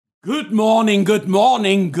Good morning, good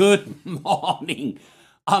morning, good morning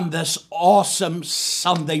on this awesome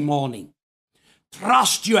Sunday morning.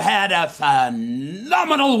 Trust you had a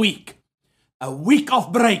phenomenal week, a week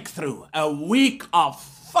of breakthrough, a week of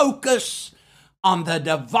focus on the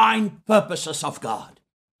divine purposes of God.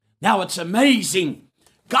 Now it's amazing.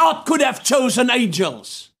 God could have chosen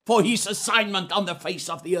angels for his assignment on the face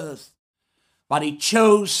of the earth, but he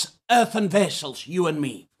chose earthen vessels, you and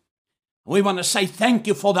me. We want to say thank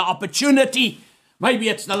you for the opportunity. Maybe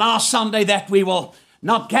it's the last Sunday that we will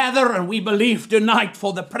not gather, and we believe tonight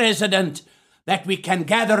for the president that we can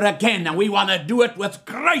gather again, and we want to do it with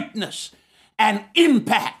greatness and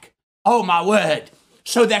impact, oh my word,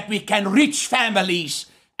 so that we can reach families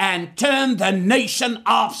and turn the nation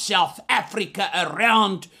of South Africa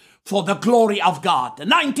around for the glory of God. In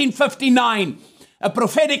 1959, a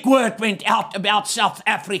prophetic word went out about South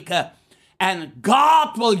Africa. And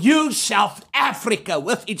God will use South Africa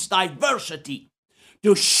with its diversity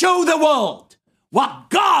to show the world what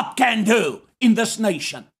God can do in this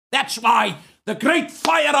nation. That's why the great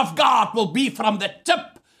fire of God will be from the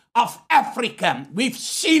tip of Africa. We've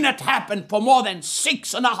seen it happen for more than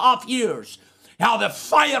 6.5 years. How the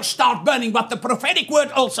fire started burning, but the prophetic word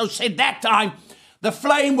also said that time, the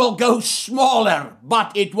flame will go smaller,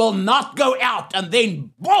 but it will not go out. And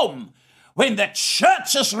then boom, when the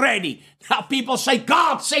church is ready. Now people say,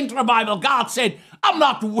 God sent revival. God said, I'm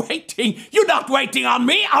not waiting. You're not waiting on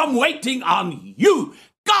me. I'm waiting on you.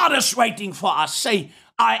 God is waiting for us. Say,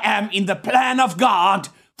 I am in the plan of God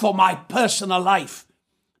for my personal life.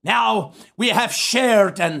 Now, we have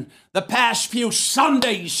shared in the past few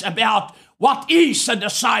Sundays about what is a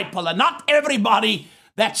disciple. And not everybody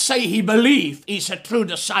that say he believes is a true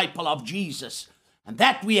disciple of Jesus. And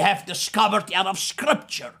that we have discovered out of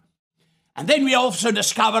Scripture. And then we also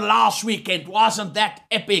discovered last weekend, wasn't that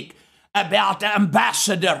epic, about the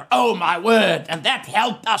ambassador? Oh my word. And that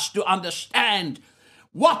helped us to understand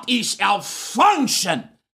what is our function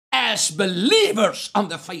as believers on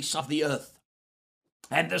the face of the earth.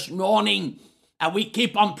 And this morning, we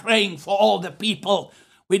keep on praying for all the people.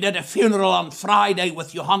 We did a funeral on Friday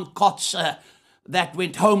with Johan Kotze that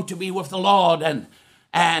went home to be with the Lord.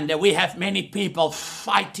 And we have many people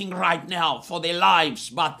fighting right now for their lives,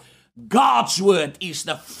 but God's word is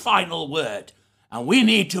the final word. And we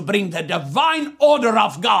need to bring the divine order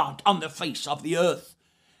of God on the face of the earth.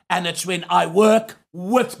 And it's when I work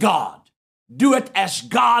with God, do it as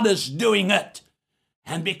God is doing it.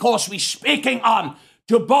 And because we're speaking on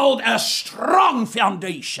to build a strong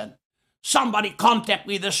foundation. Somebody contact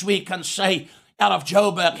me this week and say, out of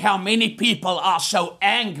Joburg, how many people are so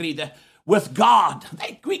angry with God?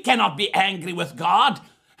 We cannot be angry with God.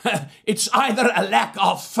 It's either a lack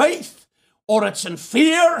of faith, or it's in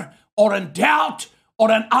fear, or in doubt, or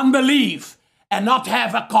in unbelief, and not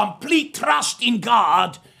have a complete trust in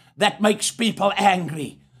God that makes people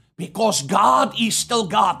angry. Because God is still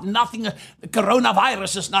God. Nothing, the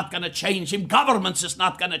coronavirus is not going to change him. Governments is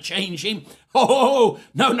not going to change him. Oh,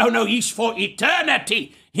 no, he's for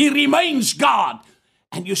eternity. He remains God.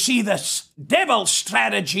 And you see, this devil's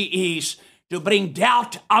strategy is to bring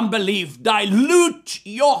doubt, unbelief, dilute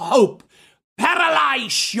your hope,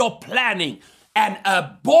 paralyze your planning, and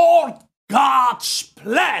abort God's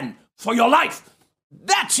plan for your life.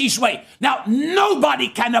 That's his way. Now, nobody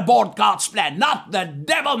can abort God's plan. Not the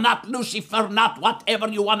devil, not Lucifer, not whatever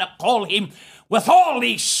you want to call him, with all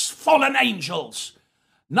these fallen angels.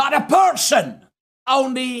 Not a person.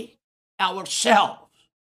 Only ourselves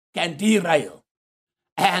can derail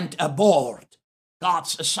and abort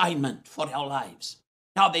God's assignment for our lives.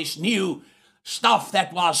 Now there's new stuff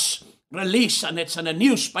that was released, and it's in a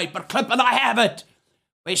newspaper clip, and I have it,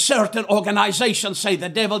 where certain organizations say the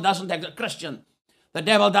devil doesn't exist. Christian, the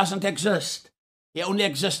devil doesn't exist. He only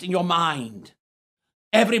exists in your mind.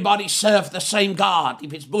 Everybody serves the same God,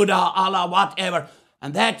 if it's Buddha, Allah, whatever,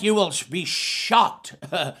 and that you will be shocked.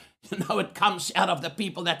 It comes out of the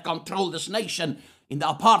people that control this nation in the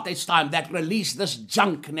apartheid time that release this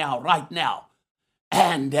junk now, right now.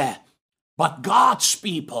 But God's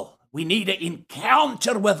people, we need an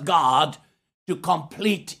encounter with God to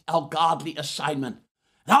complete our godly assignment.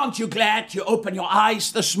 And aren't you glad you opened your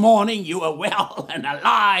eyes this morning? You are well and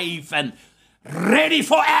alive and ready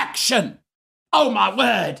for action. Oh my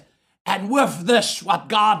word. And with this, what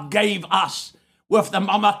God gave us, with the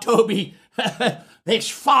Mama Toby, there's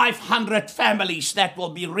 500 families that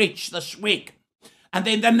will be reached this week. And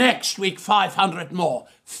then the next week, 500 more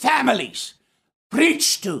families.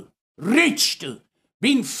 Preached to, reached to,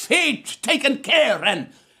 been fed, taken care,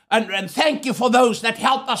 and thank you for those that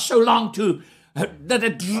helped us so long to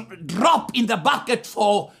drop in the bucket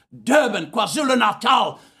for Durban,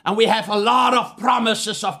 KwaZulu-Natal, And we have a lot of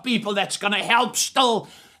promises of people that's going to help still,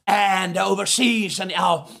 and overseas and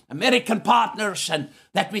our American partners, and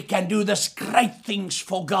that we can do this great things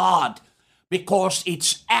for God, because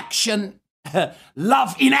it's action,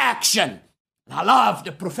 love in action. And I love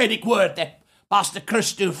the prophetic word that Pastor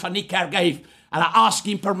Christo van Niekerk gave, and I asked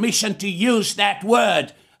him permission to use that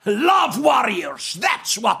word. Love warriors,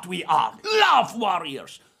 that's what we are. Love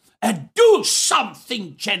warriors. A do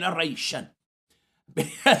something generation.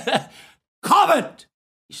 COVID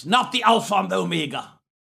is not the Alpha and the Omega.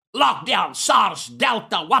 Lockdown, SARS,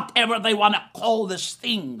 Delta, whatever they want to call these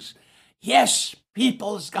things. Yes, we're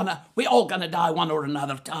all gonna die one or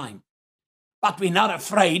another time. But we're not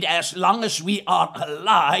afraid. As long as we are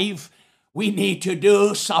alive, we need to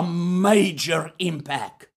do some major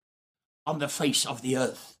impact on the face of the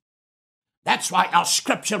earth. That's why our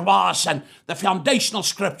scripture was, and the foundational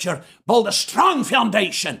scripture, build a strong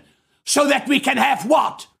foundation so that we can have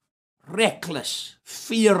what? Reckless,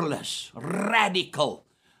 fearless, radical,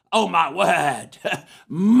 oh my word,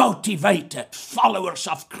 motivated followers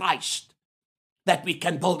of Christ, that we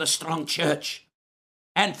can build a strong church.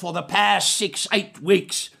 And for the past 6-8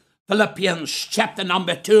 weeks, Philippians chapter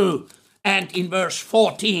number 2, and in verse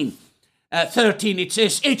 13, it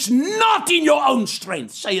says, it's not in your own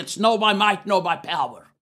strength. Say, it's not by might, nor by power.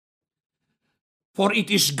 For it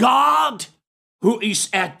is God who is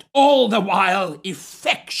at all the while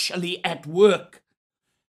effectually at work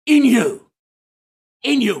in you.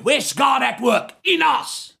 In you. Where's God at work? In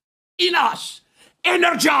us. In us.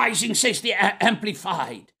 Energizing, says the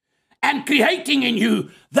Amplified, and creating in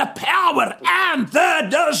you the power and the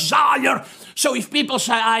desire. So if people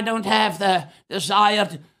say, I don't have the desire,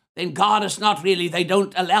 then God is not really, they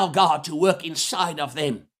don't allow God to work inside of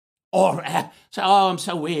them. Or say, oh, I'm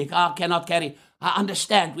so weak, I cannot carry. I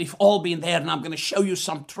understand, we've all been there, and I'm going to show you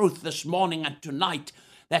some truth this morning and tonight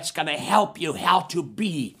that's going to help you how to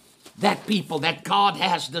be that people that God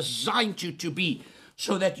has designed you to be,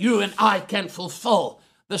 so that you and I can fulfill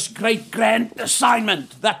this great grand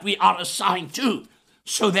assignment that we are assigned to,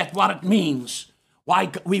 so that what it means, why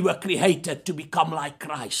we were created to become like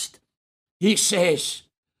Christ. He says,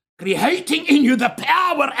 creating in you the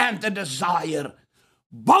power and the desire,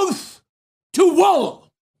 both to will.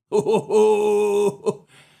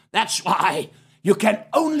 That's why you can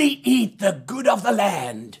only eat the good of the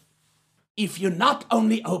land if you're not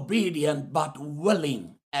only obedient, but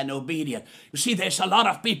willing and obedient. You see, there's a lot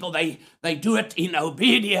of people, they do it in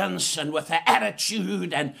obedience and with an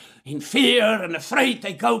attitude and in fear and afraid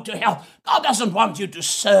they go to hell. God doesn't want you to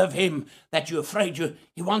serve him that you're afraid.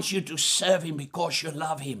 He wants you to serve him because you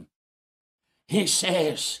love him. He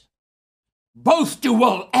says, both to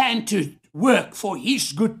will and to work for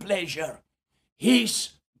his good pleasure,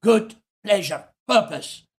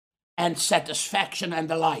 purpose, and satisfaction and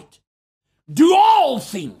delight. Do all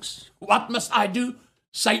things. What must I do?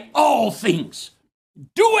 Say all things.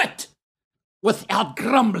 Do it without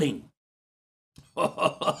grumbling.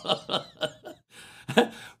 What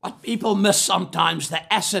people miss sometimes,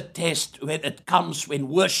 the acid test when it comes when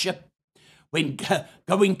worship, when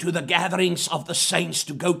going to the gatherings of the saints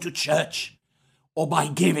to go to church, or by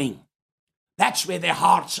giving. That's where their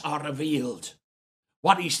hearts are revealed.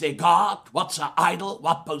 What is their God? What's their idol?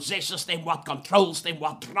 What possesses them? What controls them?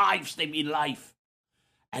 What drives them in life?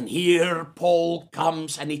 And here Paul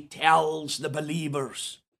comes and he tells the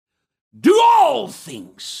believers, do all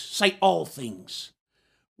things, say all things,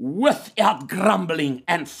 without grumbling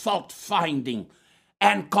and fault finding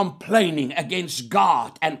and complaining against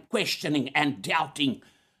God and questioning and doubting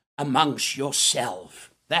amongst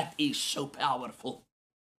yourself. That is so powerful.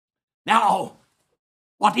 Now,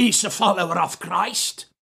 what is a follower of Christ?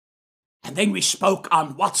 And then we spoke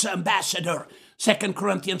on what's an ambassador. 2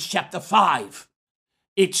 Corinthians chapter 5.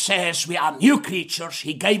 It says we are new creatures.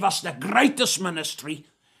 He gave us the greatest ministry,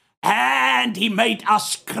 and he made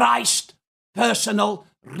us Christ personal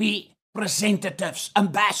representatives,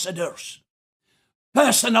 ambassadors.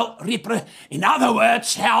 In other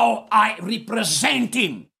words, how I represent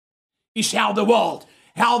him is how the world,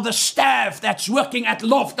 how the staff that's working at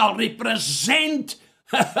Lofdal represent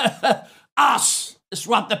us is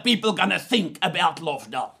what the people going to think about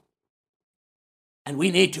Lofdal. And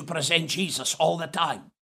we need to present Jesus all the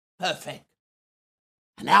time. Perfect.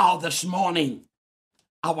 And now this morning,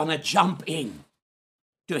 I want to jump in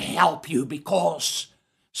to help you, because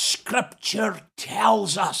Scripture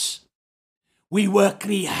tells us we were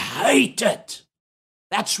created.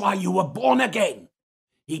 That's why you were born again.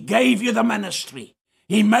 He gave you the ministry.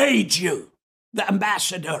 He made you the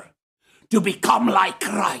ambassador to become like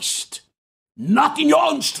Christ. Not in your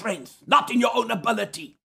own strength, not in your own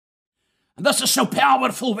ability. This is so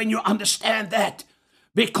powerful when you understand that,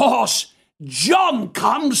 because John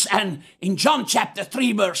comes, and in John chapter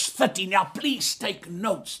 3 verse 30, now please take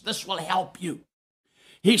notes, this will help you.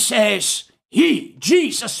 He says,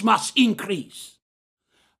 Jesus must increase.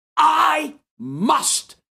 I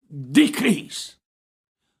must decrease.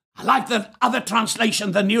 I like the other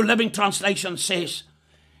translation, the New Living Translation says,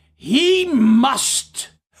 he must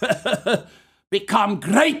become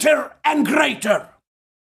greater and greater,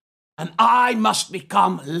 and I must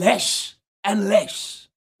become less and less.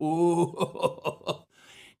 Ooh.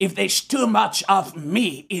 If there's too much of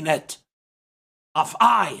me in it, of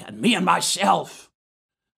I and me and myself,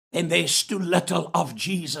 then there's too little of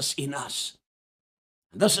Jesus in us.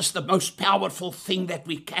 This is the most powerful thing that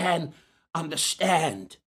we can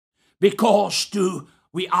understand, because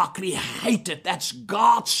we are created. That's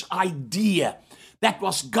God's idea. That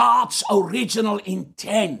was God's original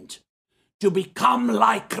intent, to become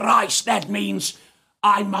like Christ. That means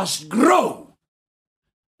I must grow.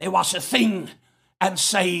 There was a thing, and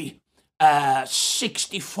say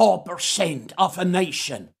 64% of a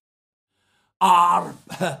nation are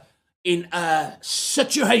in a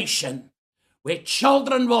situation where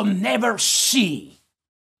children will never see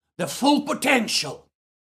the full potential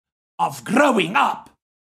of growing up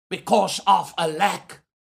because of a lack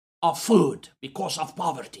of food, because of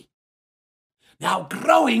poverty. Now,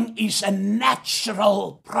 growing is a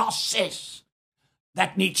natural process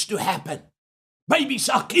that needs to happen. Babies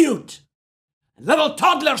are cute. Little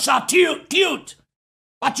toddlers are cute.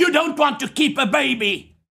 But you don't want to keep a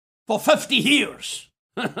baby for 50 years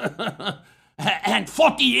and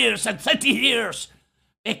 40 years and 30 years,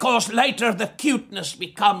 because later the cuteness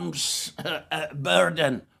becomes a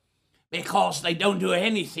burden, because they don't do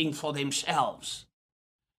anything for themselves.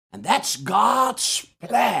 And that's God's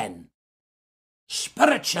plan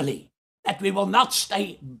spiritually, that we will not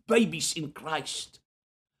stay babies in Christ,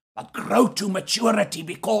 but grow to maturity,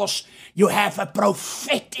 because you have a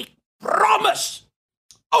prophetic promise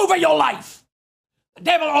over your life. The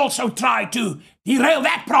devil also tried to derail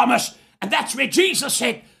that promise, and that's where Jesus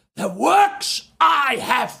said, the works I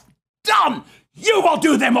have done, you will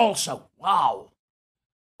do them also. Wow.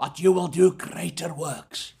 But you will do greater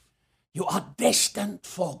works. You are destined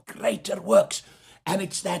for greater works. And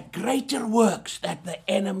it's that greater works that the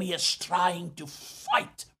enemy is trying to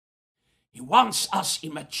fight. He wants us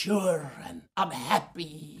immature and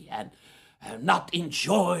unhappy and not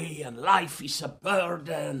enjoy, and life is a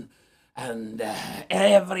burden, and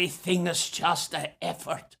everything is just an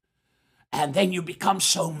effort. And then you become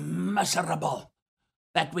so miserable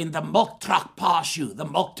that when the milk truck passes you, the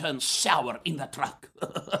milk turns sour in the truck.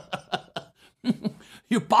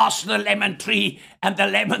 You pass the lemon tree and the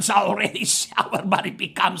lemons are already sour, but it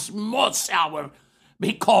becomes more sour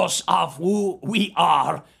because of who we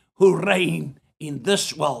are, who reign in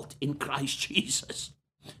this world in Christ Jesus.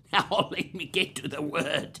 Now let me get to the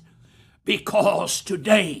word, because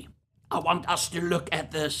today I want us to look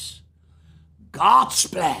at this. God's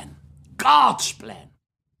plan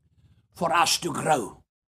for us to grow.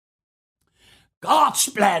 God's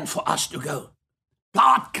plan for us to go.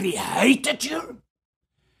 God created you.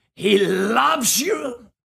 He loves you.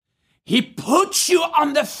 He puts you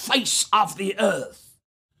on the face of the earth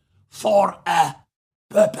for a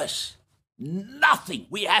purpose. Nothing,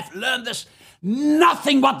 we have learned this,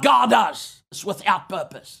 nothing what God does is without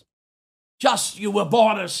purpose. Just you were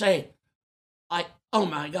born and say, oh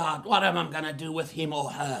my God, what am I going to do with him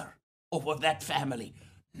or her or with that family?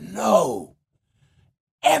 No.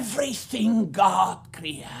 Everything God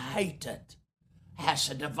created has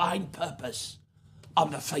a divine purpose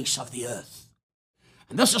on the face of the earth.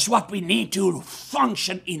 And this is what we need to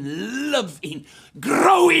function in, live in,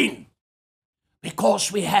 grow in. Because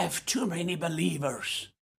we have too many believers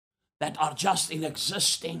that are just in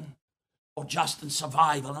existing or just in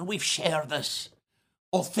survival. And we've shared this.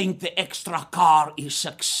 Or think the extra car is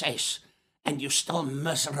success and you're still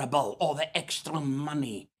miserable, or the extra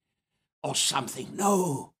money or something.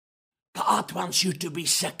 No. God wants you to be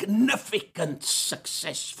significant,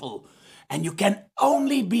 successful. And you can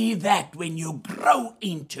only be that when you grow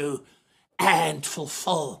into and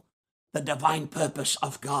fulfill the divine purpose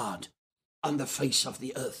of God on the face of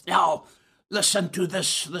the earth. Now, listen to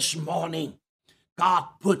this morning. God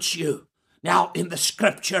puts you now in the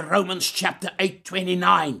scripture, Romans chapter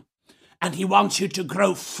 8:29, and he wants you to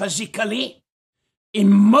grow physically,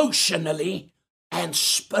 emotionally, and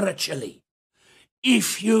spiritually.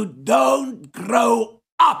 If you don't grow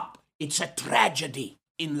up, it's a tragedy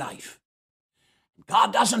in life.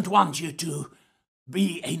 God doesn't want you to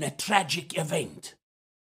be in a tragic event.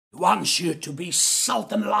 He wants you to be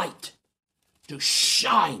salt and light, to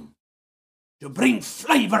shine to bring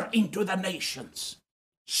flavor into the nations.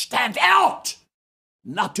 Stand out,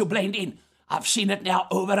 not to blend in. I've seen it now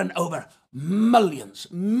over and over. Millions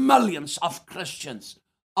of Christians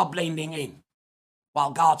are blending in.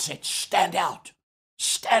 While God said, stand out,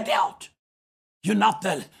 stand out. You're not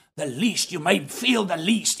the least. You may feel the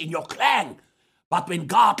least in your clan. But when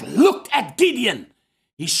God looked at Gideon,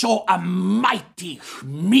 he saw a mighty,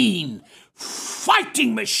 mean,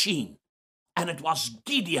 fighting machine. And it was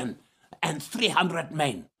Gideon and 300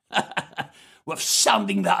 men with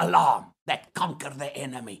sounding the alarm that conquered the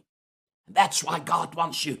enemy. That's why God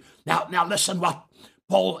wants you. Now listen what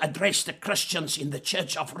Paul addressed the Christians in the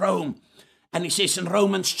church of Rome. And he says in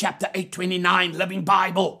Romans chapter 8:29, Living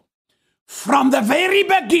Bible, from the very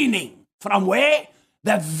beginning, from where?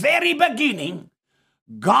 The very beginning,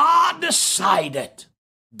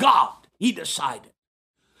 He decided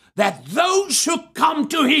that those who come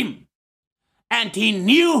to him, and he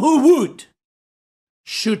knew who would,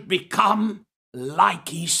 should become like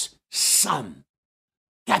his son.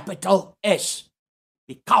 Capital S.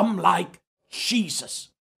 Become like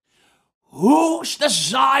Jesus. Whose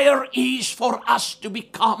desire is for us to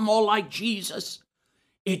become more like Jesus?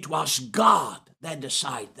 It was God that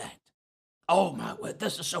decided that. Oh my word,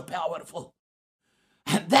 this is so powerful.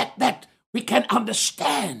 And that we can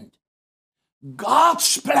understand.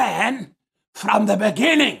 God's plan from the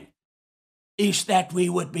beginning is that we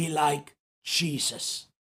would be like Jesus.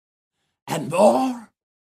 And more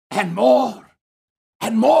and more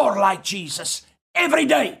and more like Jesus every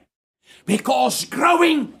day. Because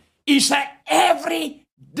growing is an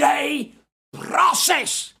everyday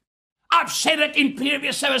process. I've said it in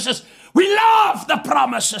previous services. We love the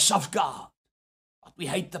promises of God, but we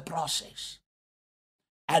hate the process.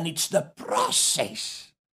 And it's the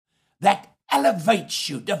process that elevates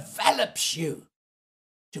you, develops you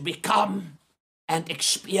to become and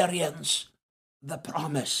experience the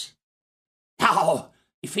promise. Now,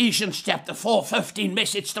 Ephesians chapter 4:15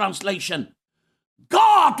 Message translation.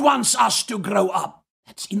 God wants us to grow up.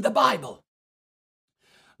 That's in the Bible.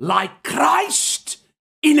 Like Christ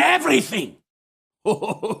in everything.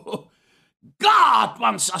 God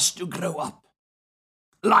wants us to grow up.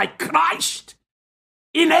 Like Christ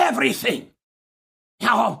in everything.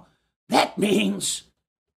 Now, that means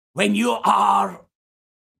when you are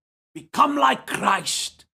become like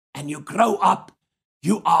Christ and you grow up,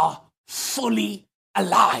 you are fully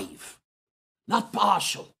alive. Not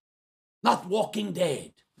partial. Not walking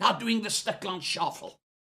dead. Not doing the stick-on shuffle.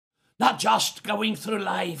 Not just going through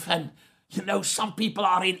life and, some people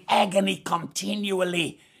are in agony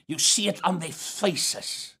continually. You see it on their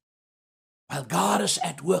faces. Well, God is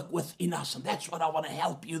at work within us, and that's what I want to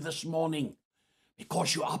help you this morning.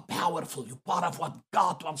 Because you are powerful. You're part of what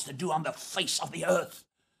God wants to do on the face of the earth.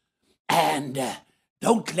 And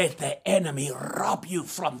don't let the enemy rob you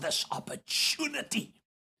from this opportunity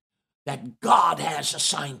that God has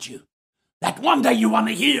assigned you. That one day you want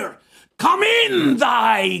to hear, come in,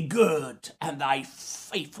 thy good and thy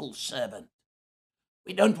faithful servant.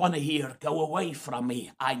 We don't want to hear, go away from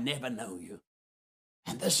me, I never know you.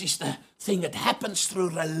 And this is the thing that happens through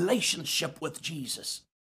relationship with Jesus.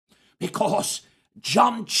 Because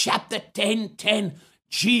John chapter 10:10,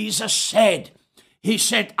 Jesus said, he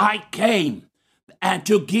said, I came and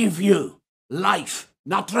to give you life,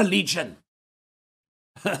 not religion.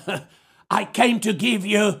 I came to give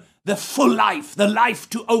you the full life, the life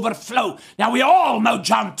to overflow. Now we all know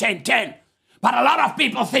John 10:10, but a lot of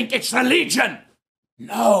people think it's religion.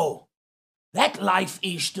 No, that life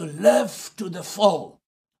is to live to the full,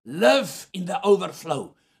 live in the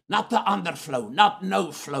overflow, not the underflow, not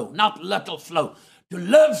no flow, not little flow. To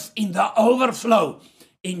live in the overflow,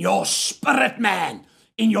 in your spirit man,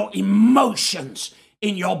 in your emotions,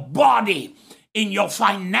 in your body, in your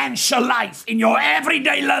financial life, in your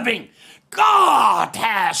everyday living. God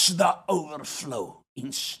has the overflow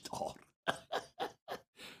in store.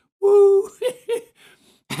 Woo.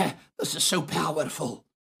 This is so powerful.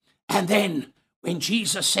 And then when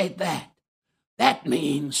Jesus said that, that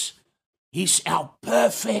means he's our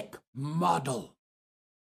perfect model.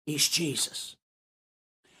 He's Jesus.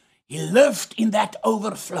 He lived in that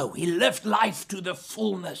overflow. He lived life to the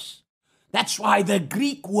fullness. That's why the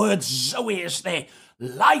Greek word Zoe is there.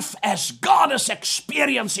 Life as God is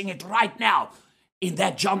experiencing it right now in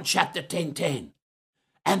that John chapter 10:10.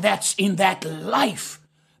 And that's in that life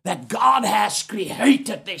that God has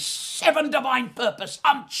created. There's 7 divine purpose,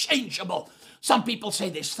 unchangeable. Some people say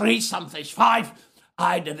there's 3, some there's 5.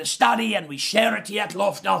 I did a study and we share it here at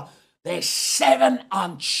Lofdal. There's 7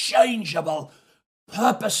 unchangeable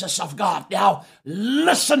purposes of God. Now,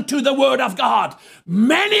 listen to the word of God.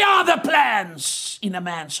 Many are the plans in a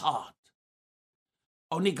man's heart,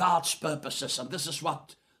 Only God's purposes, and this is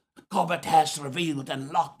what COVID has revealed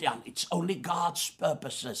and lockdown. It's only God's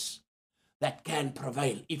purposes that can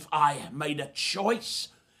prevail. If I made a choice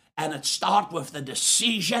and it start with the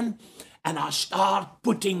decision and I start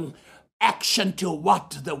putting action to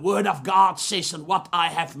what the Word of God says and what I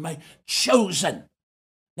have chosen.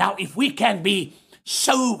 Now, if we can be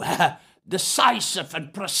so decisive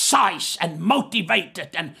and precise and motivated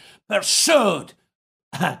and pursued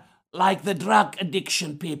like the drug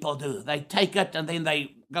addiction people do. They take it and then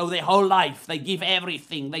they go their whole life. They give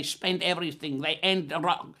everything. They spend everything. They end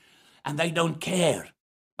wrong and they don't care.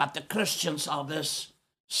 But the Christians are this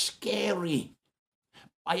scary,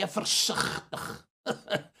 baie versigtig,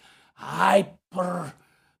 hyper,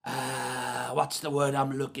 what's the word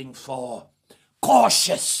I'm looking for?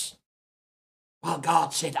 Cautious. Well,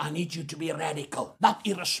 God said, I need you to be radical. Not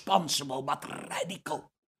irresponsible, but radical.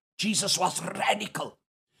 Jesus was radical.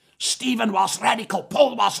 Stephen was radical.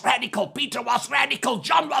 Paul was radical. Peter was radical.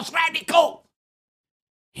 John was radical.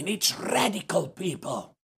 He needs radical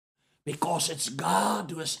people because it's God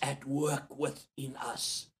who is at work within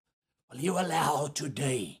us. Will you allow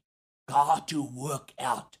today God to work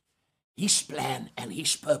out His plan and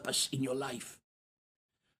His purpose in your life?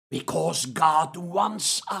 Because God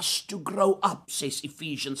wants us to grow up, says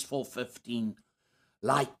Ephesians 4:15,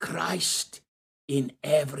 like Christ in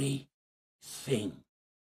everything.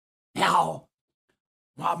 Now,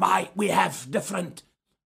 we have different,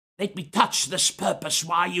 let me touch this purpose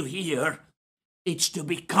while you're here. It's to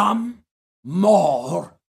become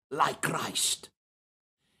more like Christ.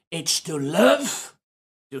 It's to live,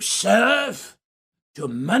 to serve, to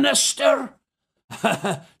minister,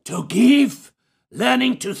 to give,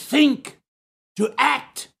 learning to think, to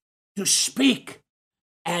act, to speak,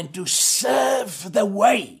 and to serve the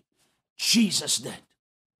way Jesus did.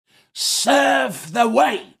 Serve the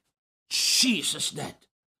way Jesus did.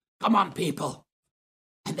 Come on, people.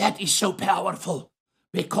 And that is so powerful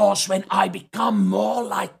because when I become more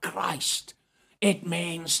like Christ, it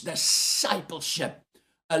means discipleship,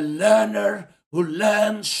 a learner who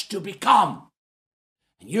learns to become.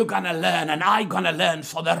 And you're going to learn and I'm going to learn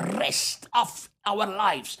for the rest of our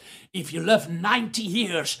lives. If you live 90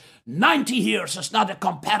 years is not a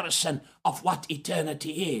comparison of what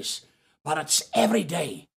eternity is, but it's every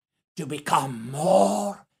day to become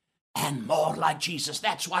more and more like Jesus.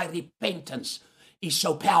 That's why repentance is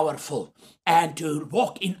so powerful, and to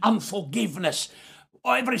walk in unforgiveness.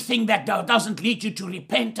 Everything that doesn't lead you to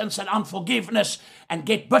repentance and unforgiveness and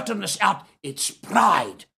get bitterness out, it's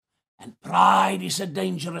pride. And pride is a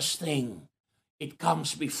dangerous thing. It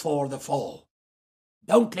comes before the fall.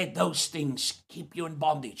 Don't let those things keep you in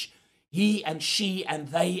bondage. He and she and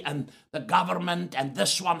they and the government and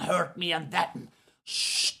this one hurt me and that.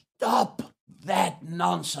 Stop that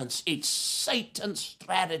nonsense. It's Satan's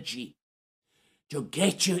strategy to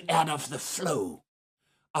get you out of the flow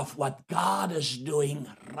of what God is doing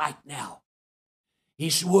right now.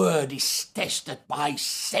 His word is tested by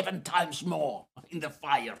 7 times more in the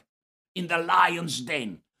fire, in the lion's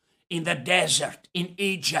den, in the desert, in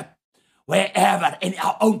Egypt, wherever, in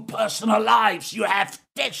our own personal lives. You have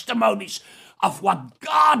testimonies of what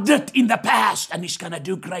God did in the past, and He's going to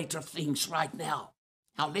do greater things right now.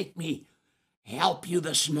 Now let me help you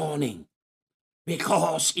this morning,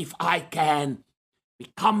 because if I can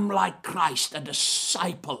become like Christ, a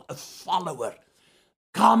disciple, a follower,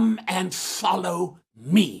 come and follow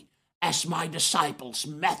me as my disciples.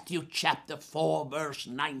 Matthew chapter 4, verse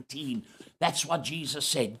 19. That's what Jesus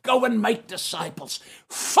said. Go and make disciples,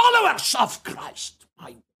 followers of Christ.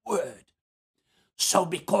 My word. So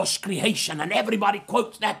because creation, and everybody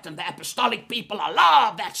quotes that, and the apostolic people, I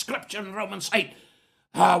love that scripture in Romans 8.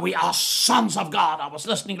 We are sons of God. I was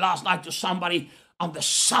listening last night to somebody on the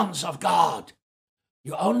sons of God.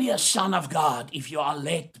 You're only a son of God if you are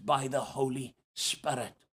led by the Holy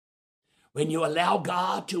Spirit. When you allow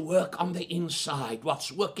God to work on the inside,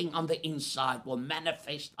 what's working on the inside will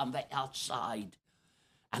manifest on the outside.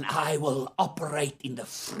 And I will operate in the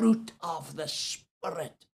fruit of the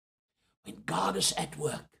Spirit. When God is at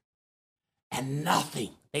work and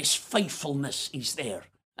nothing, there's faithfulness is there.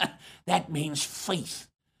 That means faith.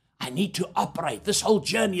 I need to operate. This whole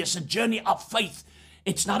journey is a journey of faith.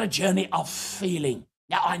 It's not a journey of feeling.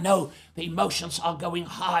 Now, I know the emotions are going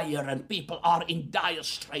higher and people are in dire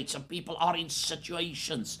straits and people are in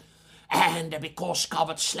situations. And because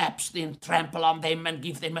COVID slaps them, trample on them and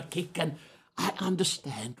give them a kick. And I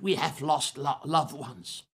understand we have lost loved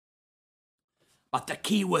ones. But the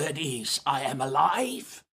key word is, I am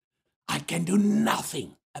alive. I can do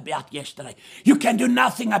nothing about yesterday. You can do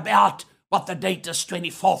nothing about what the date is,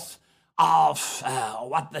 24th of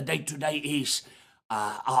what the date today is,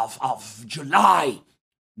 of July,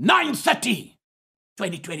 9:30,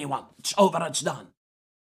 2021. It's over, it's done.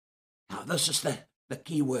 Now, this is the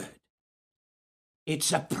key word.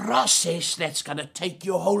 It's a process that's going to take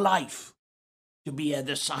your whole life to be a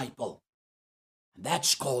disciple. And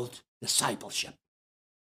that's called discipleship.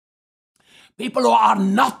 People who are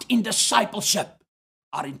not in discipleship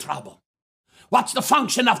are in trouble. What's the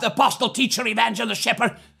function of the apostle, teacher, evangelist,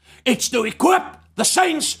 shepherd? It's to equip the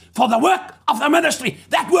saints for the work of the ministry.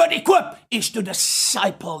 That word equip is to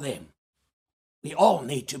disciple them. We all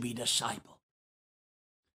need to be discipled.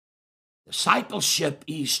 Discipleship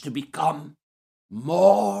is to become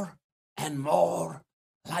more and more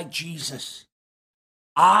like Jesus.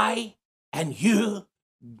 I and you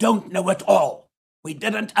don't know it all. We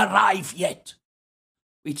didn't arrive yet.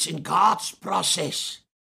 It's in God's process.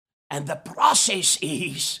 And the process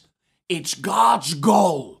is, it's God's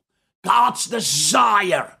goal, God's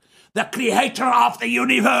desire, the creator of the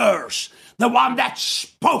universe, the one that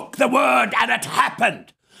spoke the word and it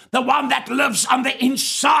happened, the one that lives on the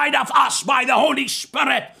inside of us by the Holy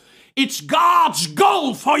Spirit. It's God's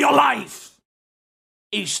goal for your life,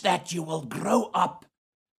 is that you will grow up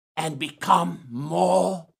and become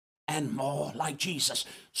more and more like Jesus.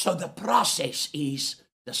 So the process is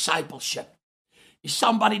discipleship. If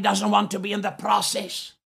somebody doesn't want to be in the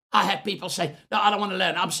process, I have people say, no, I don't want to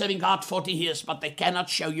learn. I'm serving God 40 years, but they cannot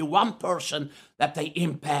show you one person that they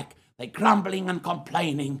impact. They're grumbling and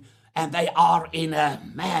complaining, and they are in a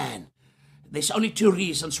man. There's only two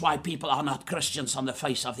reasons why people are not Christians on the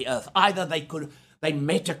face of the earth. Either they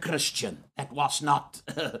met a Christian that was not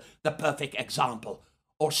the perfect example,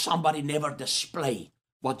 or somebody never displayed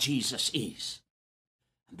what Jesus is.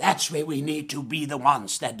 And that's where we need to be the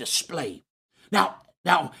ones that display. Now,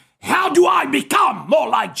 how do I become more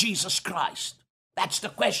like Jesus Christ? That's the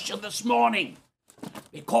question this morning.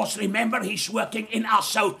 Because remember, he's working in us.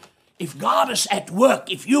 So if God is at work,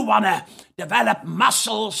 if you want to develop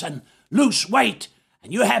muscles and lose weight,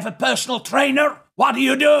 and you have a personal trainer, what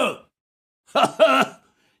do?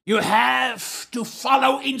 You have to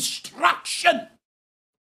follow instruction.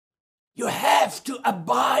 You have to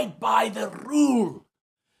abide by the rule.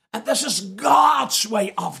 And this is God's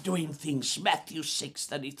way of doing things. Matthew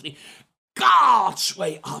 6:33. God's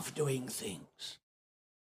way of doing things.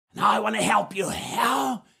 Now I want to help you.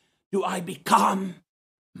 How do I become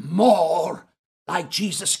more like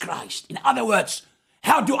Jesus Christ? In other words,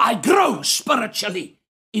 how do I grow spiritually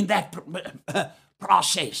in that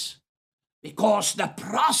process? Because the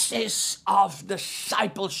process of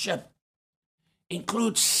discipleship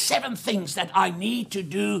includes 7 things that I need to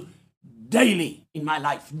do daily in my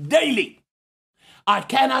life. Daily. I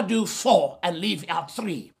cannot do 4 and leave out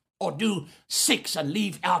 3, or do 6 and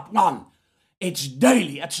leave out 1. It's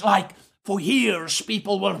daily. It's like for years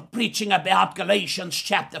people were preaching about Galatians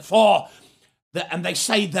chapter 4, and they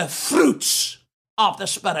say the fruits of the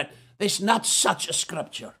Spirit. There's not such a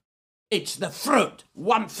scripture. It's the fruit.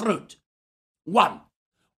 One fruit. One.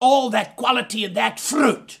 All that quality in that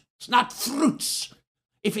fruit. It's not fruits.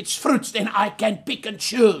 If it's fruits, then I can pick and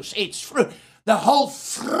choose. It's fruit. The whole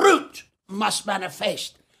fruit must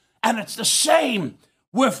manifest. And it's the same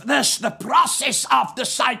with this. The process of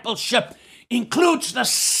discipleship includes the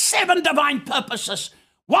 7 divine purposes.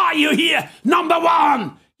 Why are you here? Number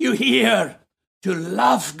 1, you're here to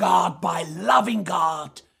love God by loving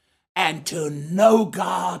God and to know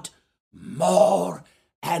God more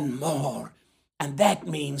and more. And that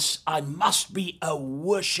means I must be a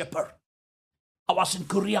worshiper. I was in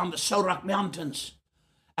Korea on the Sorak Mountains,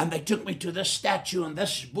 and they took me to this statue and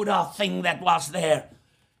this Buddha thing that was there.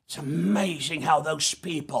 It's amazing how those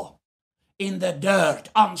people in the dirt,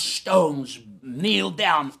 on stones, kneel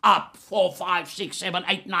down, up 4, 5, 6, 7,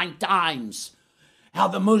 8, 9 times. How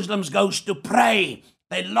the Muslims goes to pray.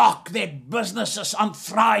 They lock their businesses on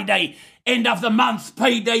Friday, end of the month,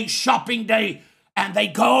 payday, shopping day, and they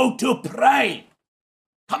go to pray.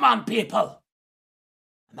 Come on, people.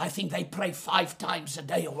 And I think they pray 5 times a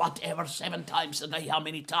day or whatever, 7 times a day. How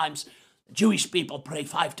many times? The Jewish people pray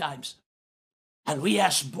 5 times. And we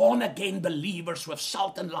as born-again believers with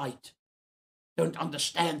salt and light don't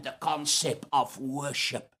understand the concept of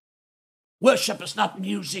worship. Worship is not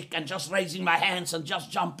music and just raising my hands and just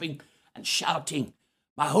jumping and shouting.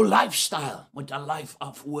 My whole lifestyle with a life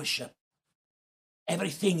of worship.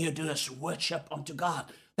 Everything you do is worship unto God.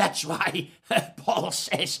 That's why Paul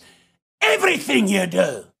says, everything you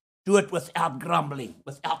do it without grumbling,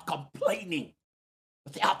 without complaining,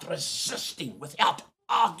 without resisting, without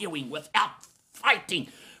arguing, without fighting,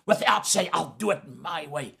 without saying, I'll do it my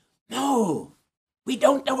way. No, we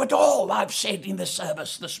don't know it all, I've said in the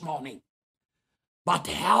service this morning. But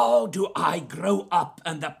how do I grow up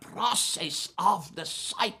in the process of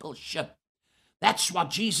discipleship? That's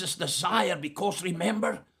what Jesus desired, because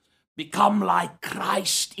remember, become like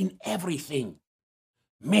Christ in everything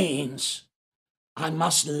means I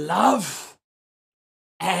must love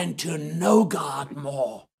and to know God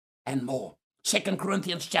more and more. 2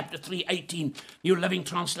 Corinthians chapter 3:18, New Living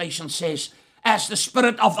Translation says, as the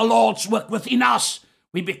Spirit of the Lord's work within us,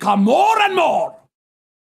 we become more and more.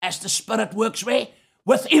 As the Spirit works where?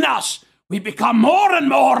 Within us, we become more and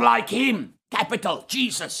more like Him, capital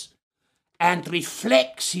Jesus, and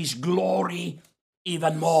reflects His glory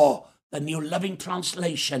even more. The New Living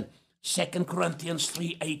Translation, 2 Corinthians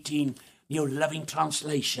 3:18, New Living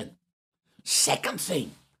Translation. Second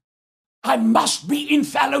thing, I must be in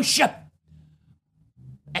fellowship.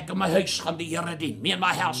 Ek in my huis gaan die Here dien. Me and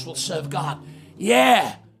my house will serve God.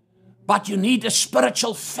 Yeah, but you need a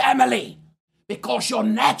spiritual family, because your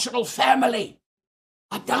natural family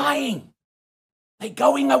are dying. They're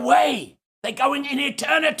going away. They're going in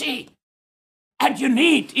eternity. And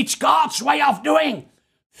it's God's way of doing.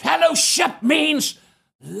 Fellowship means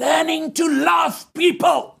learning to love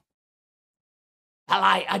people. Well,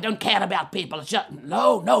 I don't care about people. It's just,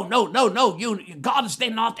 no. God is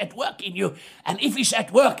then not at work in you. And if He's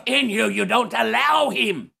at work in you, you don't allow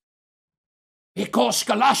Him. Because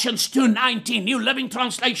Colossians 2:19, New Living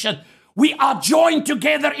Translation, we are joined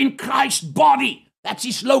together in Christ's body. That's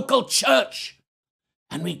His local church.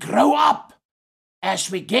 And we grow up as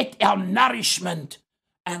we get our nourishment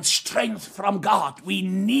and strength from God. We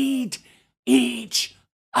need each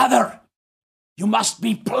other. You must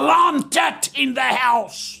be planted in the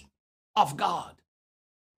house of God.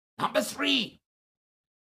 Number 3,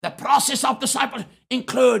 the process of discipleship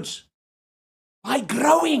includes by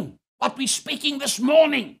growing, what we're speaking this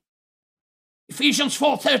morning. Ephesians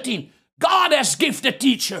 4:13, God has gifted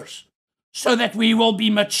teachers so that we will be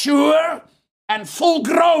mature and full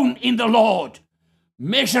grown in the Lord,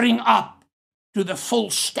 measuring up to the full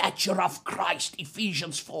stature of Christ.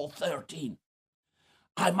 Ephesians 4:13.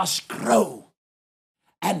 I must grow.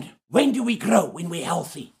 And when do we grow? When we're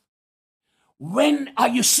healthy. When are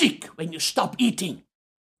you sick? When you stop eating.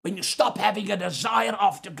 When you stop having a desire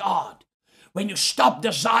after God. When you stop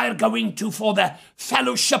desire going for the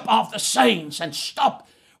fellowship of the saints and stop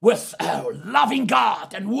with loving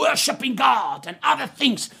God and worshiping God and other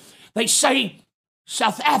things. They say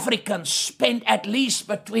South Africans spend at least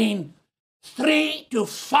between 3 to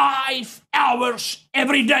 5 hours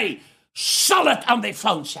every day solid on their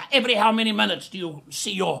phones. Every how many minutes do you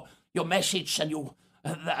see your message and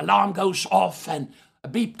the alarm goes off and a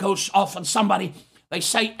beep goes off and somebody, they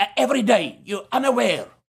say every day, you're unaware.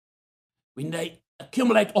 When they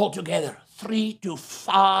accumulate all together, 3 to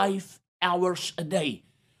 5 hours a day,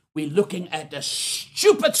 we're looking at a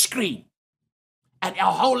stupid screen and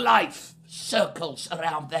our whole life circles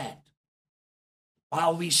around that.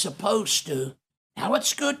 While we're supposed to, now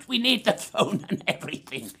it's good, we need the phone and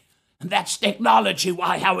everything. And that's technology,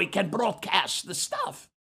 how we can broadcast the stuff.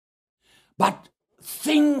 But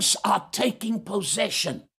things are taking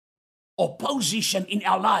possession or position in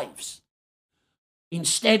our lives.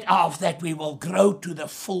 Instead of that, we will grow to the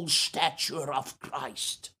full stature of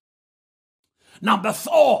Christ. Number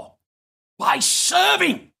 4, by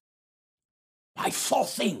serving. My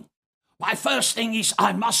fourth thing. My first thing is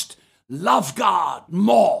I must love God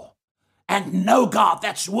more and know God.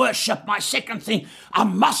 That's worship. My second thing, I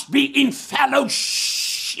must be in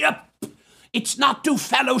fellowship. It's not two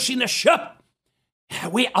fellows in a ship.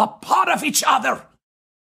 We are part of each other.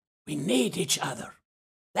 We need each other.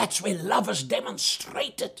 That's where love is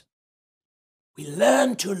demonstrated. We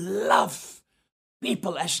learn to love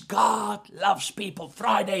people as God loves people.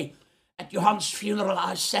 Friday at Johan's funeral,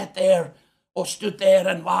 I sat there or stood there,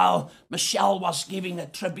 and while Michelle was giving a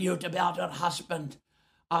tribute about her husband,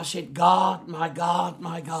 I said, God, my God,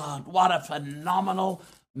 my God, what a phenomenal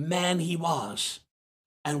man he was.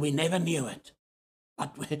 And we never knew it.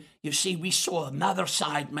 But you see, we saw another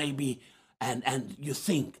side maybe, and you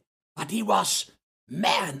think, but he was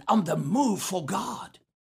man on the move for God.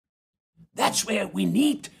 That's where we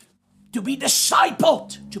need to be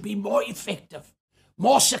discipled, to be more effective,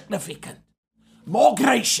 more significant, more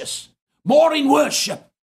gracious, more in worship,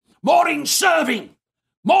 more in serving,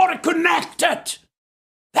 more connected.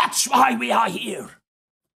 That's why we are here.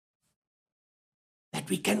 That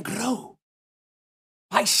we can grow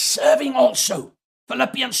by serving also.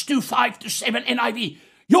 Philippians 2:5-7 NIV.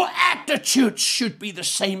 Your attitude should be the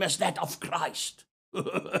same as that of Christ.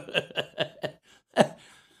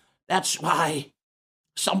 That's why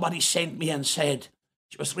somebody sent me and said,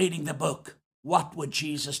 she was reading the book, what would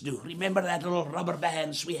Jesus do? Remember that little rubber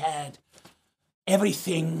bands we had?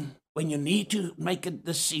 everything, when you need to make a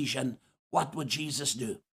decision, what would Jesus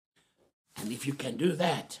do? And if you can do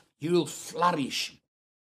that, you'll flourish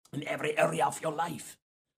in every area of your life.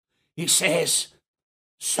 He says,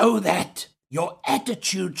 so that your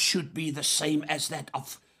attitude should be the same as that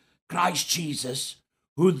of Christ Jesus,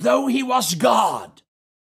 who, though he was God,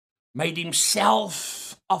 made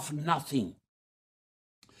himself of nothing,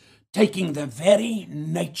 taking the very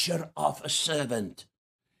nature of a servant.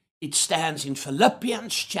 It stands in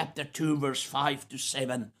Philippians chapter 2, verse 5 to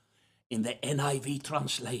 7 in the NIV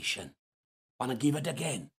translation. I want to give it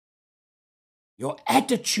again. Your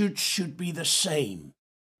attitude should be the same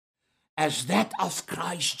as that of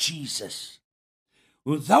Christ Jesus,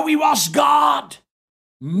 who, though he was God,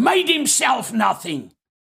 made himself nothing,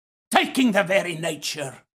 taking the very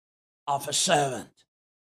nature of a servant.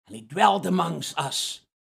 And he dwelled amongst us,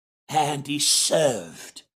 and he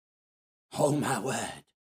served. Oh, my word.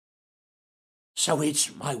 So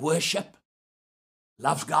it's my worship,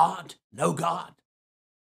 love God, know God.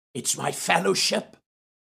 It's my fellowship,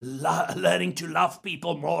 learning to love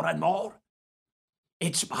people more and more.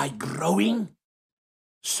 It's my growing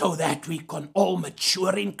so that we can all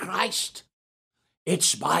mature in Christ.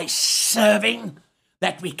 It's by serving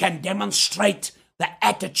that we can demonstrate the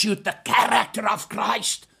attitude, the character of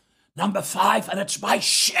Christ. Number 5, and it's by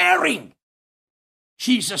sharing.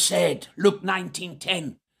 Jesus said, Luke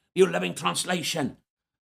 19:10, New Living Translation,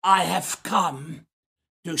 I have come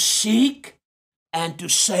to seek and to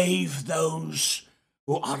save those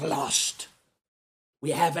who are lost.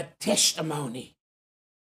 We have a testimony.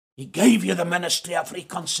 He gave you the ministry of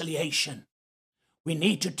reconciliation. We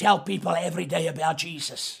need to tell people every day about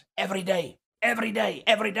Jesus. Every day, every day,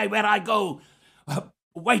 every day where I go.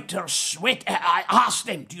 Waiters, I ask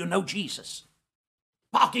them, do you know Jesus?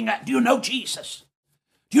 Parking lot, do you know Jesus?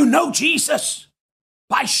 Do you know Jesus?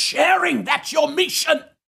 By sharing, that's your mission.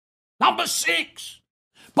 Number 6,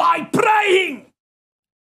 by praying.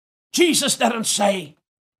 Jesus didn't say,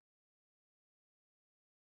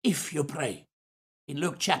 if you pray. In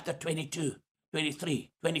Luke chapter 22,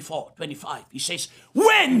 23, 24, 25, he says,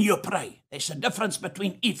 when you pray. There's a difference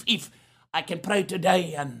between if I can pray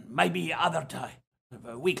today and maybe other time,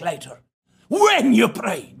 a week later. When you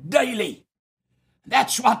pray daily.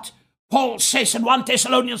 That's what Paul says in 1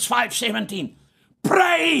 Thessalonians 5:17.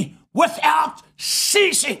 Pray without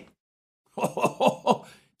ceasing.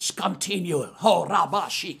 It's continual. Oh,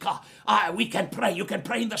 Rabashika. We can pray. You can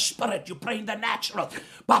pray in the spirit. You pray in the natural.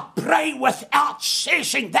 But pray without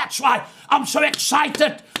ceasing. That's why I'm so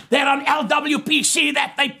excited there on LWPC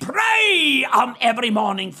that they pray on every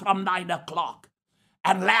morning from 9 o'clock.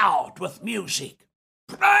 And loud with music.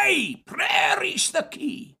 Pray. Prayer is the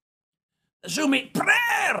key. Zumi,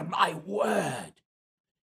 prayer, my word.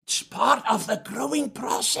 It's part of the growing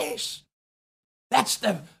process. That's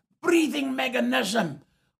the breathing mechanism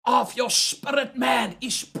of your spirit man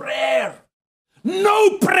is prayer.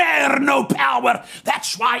 No prayer, no power.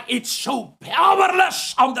 That's why it's so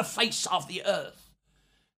powerless on the face of the earth.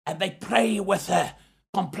 And they pray with a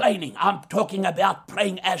complaining. I'm talking about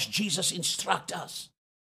praying as Jesus instructs us.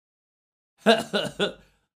 That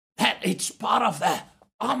it's part of the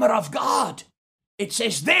armor of God. It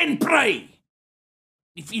says, then pray.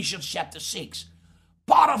 Ephesians chapter 6.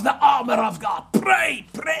 Part of the armor of God. Pray,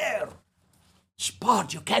 prayer. It's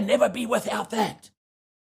part. You can never be without that.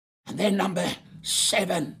 And then number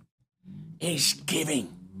 7 is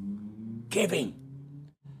giving. Giving.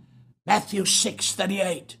 Matthew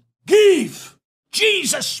 6:38. Give.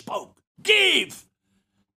 Jesus spoke. Give.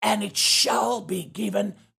 And it shall be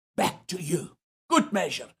given back to you. Good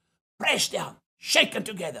measure. Pressed down. Shaken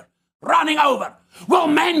together. Running over. Will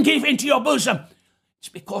men give into your bosom? It's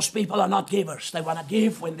because people are not givers. They want to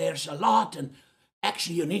give when there's a lot, and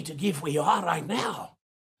actually you need to give where you are right now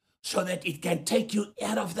so that it can take you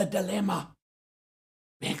out of the dilemma.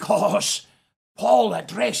 Because Paul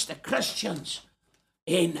addressed the Christians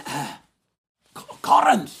in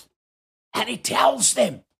Corinth, and he tells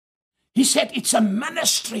them, he said, it's a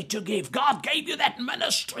ministry to give. God gave you that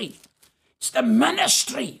ministry. It's the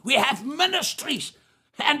ministry. We have ministries,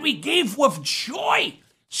 and we give with joy.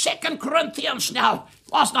 2 Corinthians now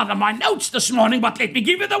was not in my notes this morning, but let me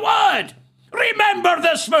give you the word. Remember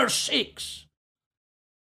this, verse 6.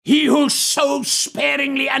 He who sows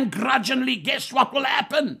sparingly and grudgingly, guess what will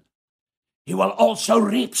happen? He will also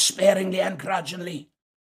reap sparingly and grudgingly.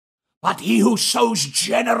 But he who sows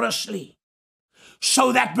generously,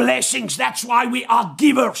 so that blessings, that's why we are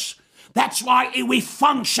givers. That's why we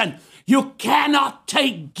function. You cannot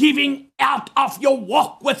take giving out of your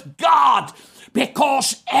walk with God,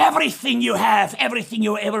 because everything you have, everything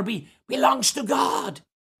you will ever be, belongs to God.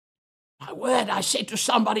 My word, I said to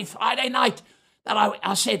somebody Friday night that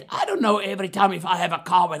I said, I don't know every time if I have a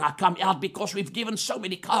car when I come out, because we've given so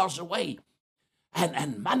many cars away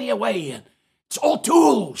and money away. It's all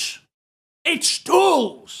tools. It's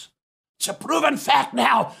tools. It's a proven fact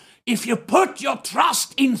now. If you put your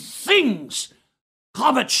trust in things,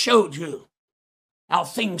 COVID showed you how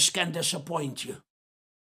things can disappoint you.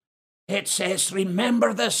 It says,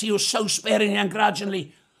 remember this, he who sows sparingly and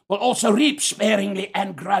grudgingly will also reap sparingly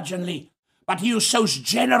and grudgingly. But he who sows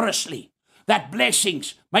generously, that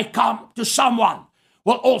blessings may come to someone,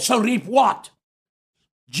 will also reap what?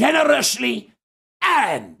 Generously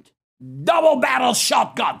and double-barrel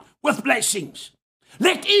shotgun with blessings.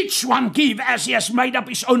 Let each one give as he has made up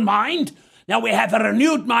his own mind. Now we have a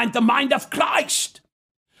renewed mind, the mind of Christ,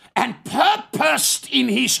 and purposed in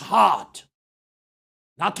his heart,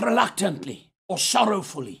 not reluctantly or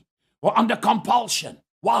sorrowfully or under compulsion.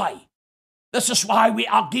 Why? This is why we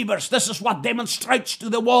are givers. This is what demonstrates to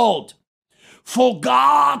the world. For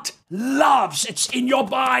God loves, it's in your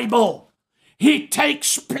Bible, he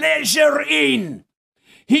takes pleasure in,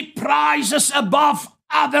 he prizes above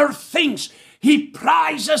other things. He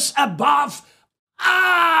prizes above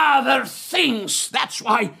other things. That's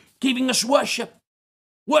why giving is worship.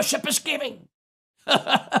 Worship is giving.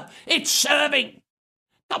 It's serving.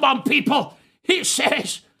 Come on, people. He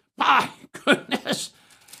says, my goodness,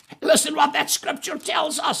 listen what that scripture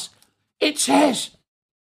tells us. It says,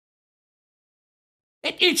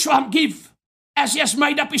 let each one give as he has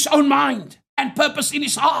made up his own mind and purpose in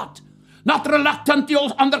his heart, not reluctantly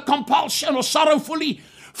or under compulsion or sorrowfully.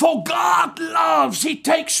 For God loves, he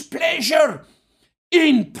takes pleasure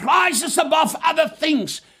in, prizes above other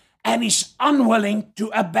things, and is unwilling to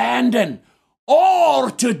abandon or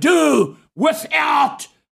to do without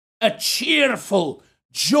a cheerful,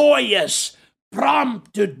 joyous,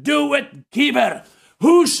 prompt to do it giver,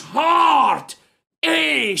 whose heart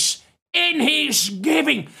is in his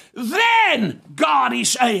giving. Then God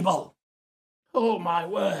is able. Oh, my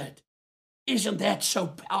word. Isn't that so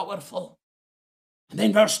powerful? And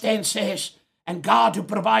then verse 10 says, and God who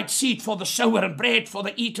provides seed for the sower and bread for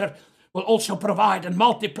the eater will also provide and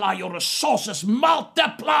multiply your resources.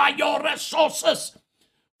 Multiply your resources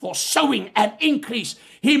for sowing and increase.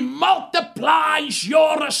 He multiplies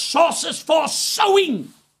your resources for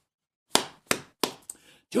sowing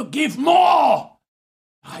to give more.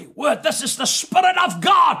 My word, this is the Spirit of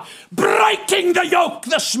God breaking the yoke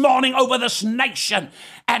this morning over this nation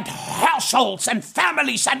and households and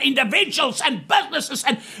families and individuals and businesses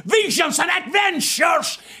and visions and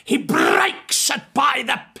adventures. He breaks it by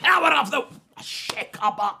the power of the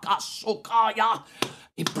Shekabakasukaya.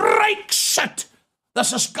 He breaks it.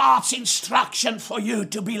 This is God's instruction for you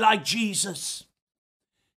to be like Jesus.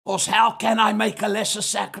 Because how can I make a lesser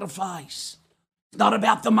sacrifice? It's not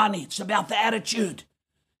about the money. It's about the attitude.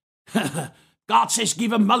 God says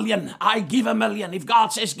give 1 million, I give 1 million. If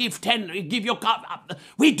God says give 10, we give your God.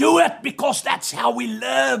 We do it because that's how we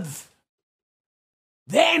live.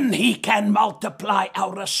 Then he can multiply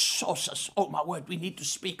our resources. Oh my word, we need to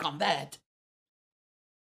speak on that.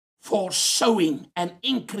 For sowing and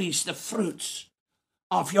increase the fruits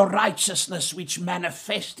of your righteousness, which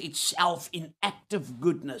manifest itself in active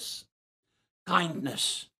goodness,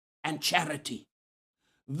 kindness, and charity.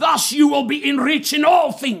 Thus you will be enriched in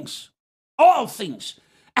all things,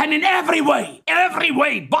 and in every way,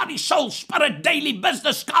 body, soul, spirit, daily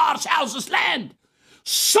business, cars, houses, land,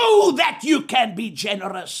 so that you can be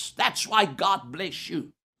generous. That's why God bless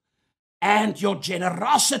you. And your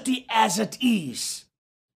generosity as it is,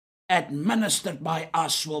 administered by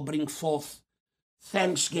us, will bring forth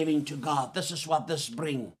thanksgiving to God. This is what this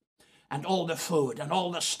brings, and all the food and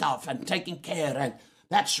all the stuff and taking care. And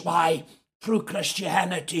that's why true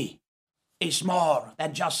Christianity is more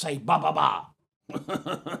than just say ba ba ba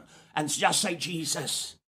and just say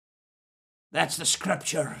Jesus. That's the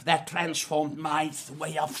scripture that transformed my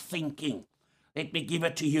way of thinking. Let me give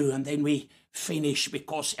it to you and then we finish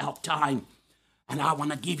because our time. And I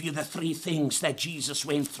want to give you the 3 things that Jesus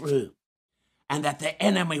went through and that the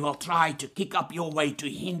enemy will try to kick up your way to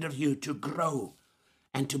hinder you to grow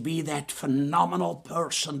and to be that phenomenal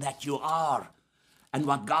person that you are. And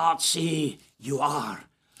what God say you are.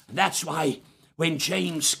 And that's why when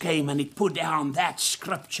James came and he put down that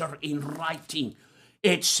scripture in writing,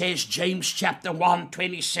 it says, James chapter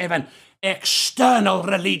 1:27, external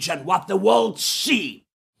religion, what the world see,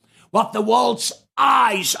 what the world's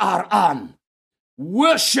eyes are on.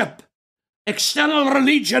 Worship, external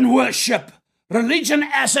religion worship. Religion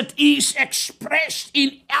as it is expressed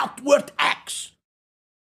in outward acts.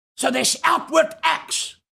 So there's outward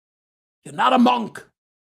acts. You're not a monk.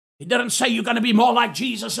 He didn't say you're going to be more like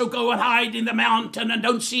Jesus, so go and hide in the mountain and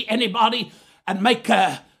don't see anybody and make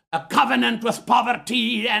a covenant with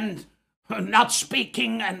poverty and not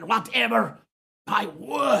speaking and whatever. My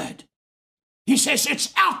word. He says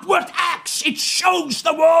it's outward acts. It shows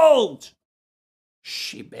the world.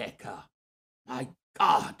 Shebeka, my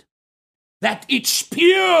God, that it's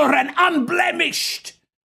pure and unblemished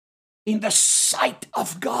in the sight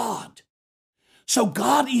of God. So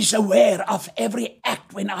God is aware of every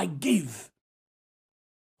act when I give.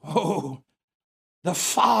 Oh, the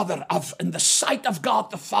Father in the sight of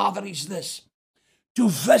God, the Father is this: to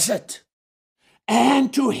visit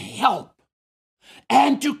and to help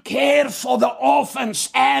and to care for the orphans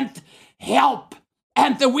and help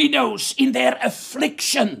and the widows in their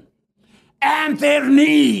affliction and their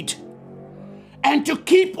need, and to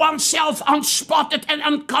keep oneself unspotted and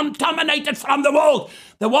uncontaminated from the world.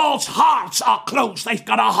 The world's hearts are closed. They've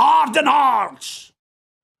got a hardened hearts.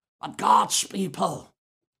 But God's people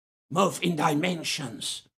move in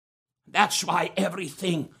dimensions. That's why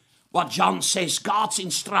everything, what John says, God's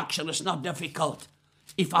instruction is not difficult.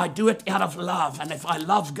 If I do it out of love, and if I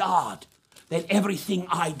love God, then everything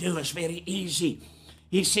I do is very easy.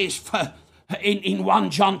 He says in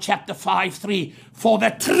 1 John chapter 5:3, for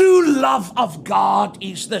the true love of God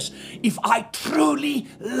is this: if I truly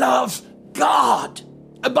love God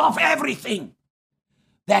above everything,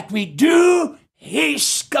 that we do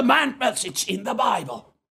His commandments. It's in the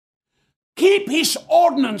Bible. Keep His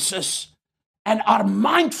ordinances and are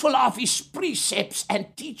mindful of His precepts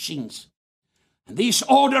and teachings. And these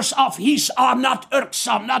orders of His are not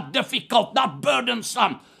irksome, not difficult, not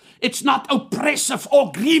burdensome. It's not oppressive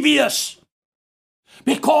or grievous.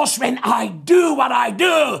 Because when I do what I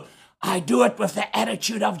do it with the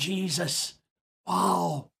attitude of Jesus.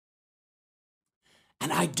 Wow.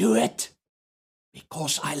 And I do it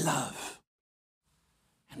because I love.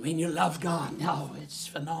 And when you love God, now it's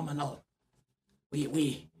phenomenal.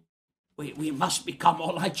 We must become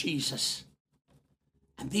more like Jesus.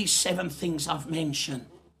 And these 7 things I've mentioned: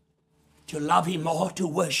 to love Him more, to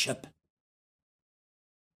worship,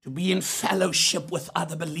 to be in fellowship with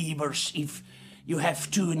other believers. If you have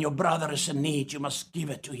 2 and your brother is in need, you must give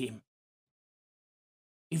it to him.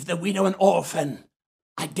 If the widow and orphan,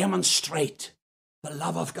 I demonstrate the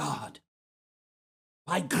love of God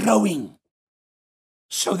by growing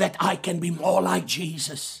so that I can be more like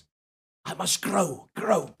Jesus. I must grow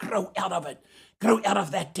out of it. Grow out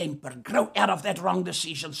of that temper. Grow out of that wrong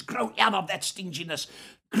decisions. Grow out of that stinginess.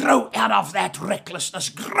 Grow out of that recklessness.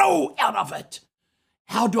 Grow out of it.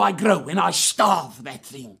 How do I grow? When I starve that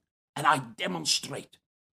thing and I demonstrate.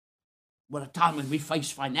 What a time when we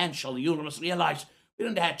face financial, you must realize we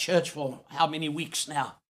don't have church for how many weeks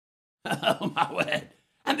now? Oh my word.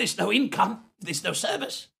 And there's no income. There's no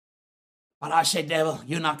service. But I said, devil,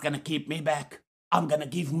 you're not going to keep me back. I'm going to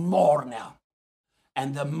give more now.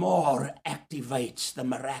 And the more activates the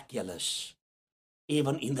miraculous,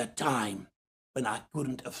 even in the time when I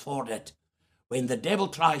couldn't afford it, when the devil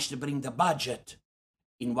tries to bring the budget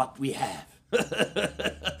in what we have.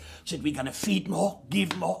 Said we're going to feed more,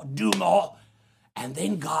 give more, do more, and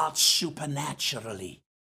then God supernaturally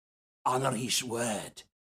honor His word.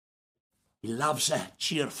 He loves a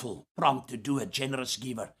cheerful, prompt to do, a generous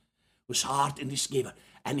giver, whose heart is giver.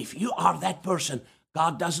 And if you are that person,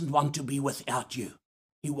 God doesn't want to be without you.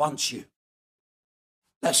 He wants you.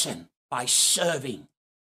 Listen, by serving,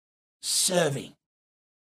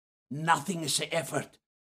 nothing is an effort.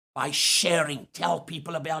 By sharing, tell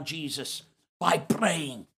people about Jesus, by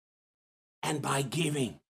praying, and by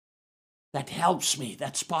giving. That helps me.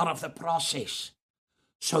 That's part of the process,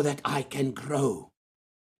 so that I can grow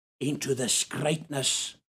into this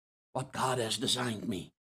greatness, what God has designed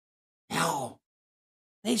me. Now,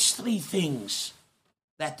 there's 3 things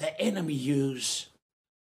that the enemy uses,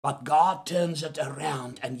 but God turns it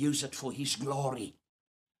around and uses it for His glory,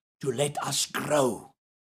 to let us grow.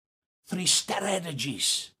 3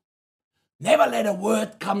 strategies. Never let a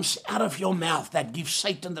word come out of your mouth that gives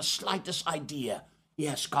Satan the slightest idea he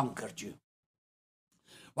has conquered you.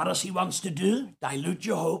 What does he wants to do? Dilute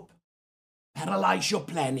your hope, paralyze your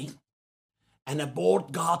planning, and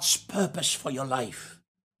abort God's purpose for your life.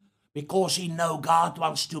 Because he knows God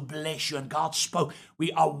wants to bless you, and God spoke.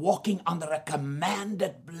 We are walking under a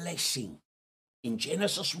commanded blessing in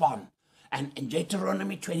Genesis 1 and in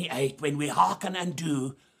Deuteronomy 28. When we hearken and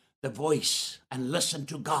do the voice and listen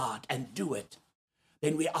to God and do it,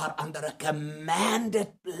 then we are under a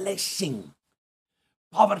commanded blessing.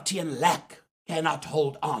 Poverty and lack cannot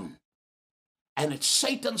hold on. And it's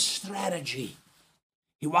Satan's strategy.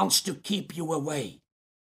 He wants to keep you away.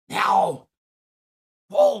 Now,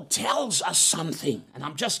 Paul tells us something, and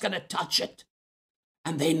I'm just going to touch it,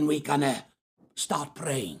 and then we're going to start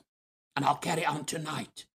praying, and I'll carry on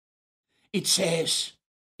tonight. It says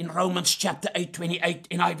in Romans chapter 8:28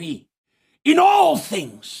 NIV, in all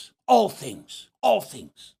things,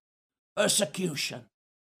 persecution,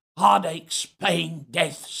 heartaches, pain,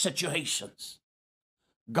 death, situations,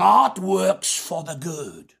 God works for the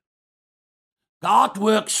good. God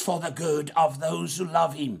works for the good of those who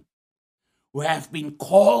love him, who have been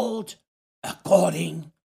called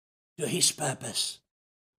according to his purpose.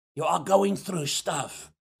 You are going through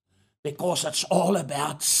stuff because it's all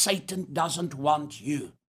about Satan doesn't want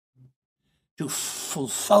you to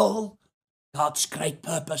fulfill God's great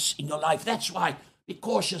purpose in your life. That's why be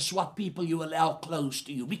cautious what people you allow close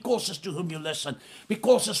to you. Be cautious to whom you listen. Be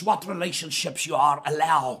cautious what relationships you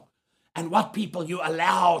allow and what people you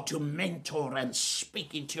allow to mentor and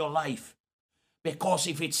speak into your life. Because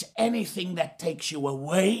if it's anything that takes you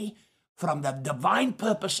away from the divine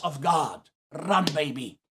purpose of God, run,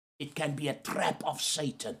 baby. It can be a trap of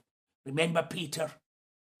Satan. Remember Peter,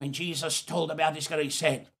 when Jesus told about this guy, he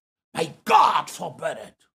said, may God forbid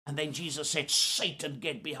it. And then Jesus said, Satan,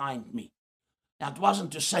 get behind me. Now, it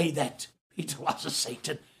wasn't to say that Peter was a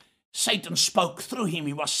Satan. Satan spoke through him.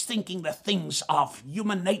 He was thinking the things of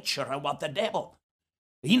human nature and what the devil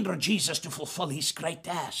hindered Jesus to fulfill his great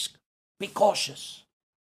task. Be cautious.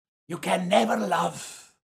 You can never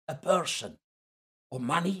love a person or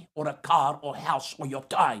money or a car or house or your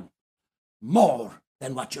time more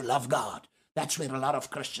than what you love God. That's where a lot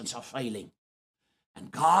of Christians are failing.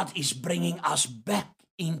 And God is bringing us back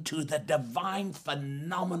into the divine,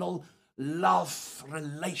 phenomenal love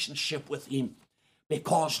relationship with him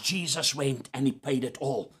because Jesus went and he paid it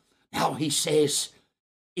all. Now he says,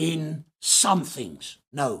 in some things,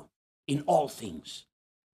 no, in all things,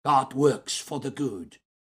 God works for the good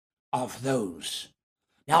of those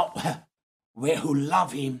now who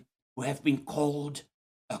love him, who have been called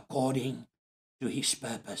according to his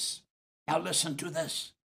purpose. Now listen to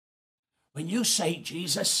this. When you say,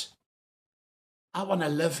 Jesus, I want to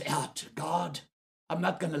live out God, I'm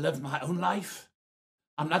not going to live my own life.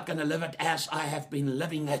 I'm not going to live it as I have been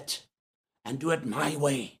living it and do it my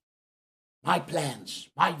way. My plans,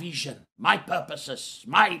 my vision, my purposes,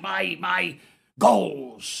 my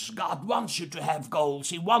goals. God wants you to have goals.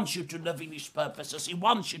 He wants you to live in his purposes. He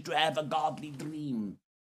wants you to have a godly dream.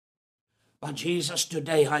 But Jesus,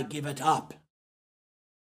 today I give it up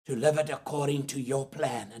to live it according to your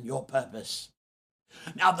plan and your purpose.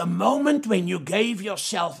 Now, the moment when you gave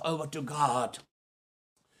yourself over to God,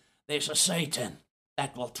 there's a Satan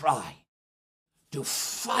that will try to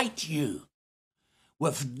fight you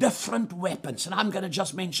with different weapons. And I'm going to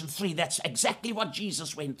just mention 3. That's exactly what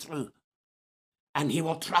Jesus went through. And he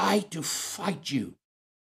will try to fight you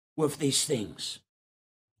with these things.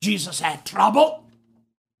 Jesus had trouble.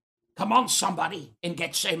 Come on, somebody, in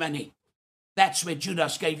Gethsemane. That's where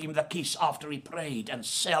Judas gave him the keys after he prayed and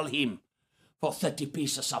sell him for 30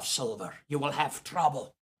 pieces of silver. You will have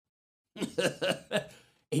trouble.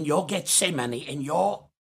 In your Gethsemane, in your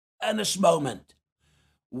earnest moment.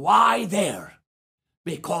 Why there?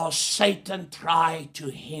 Because Satan tried to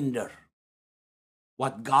hinder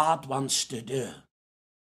what God wants to do.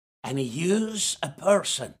 And he used a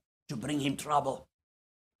person to bring him trouble.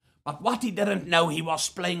 But what he didn't know, he was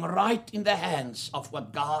playing right in the hands of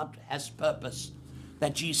what God has purposed,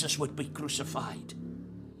 that Jesus would be crucified.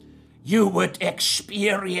 You would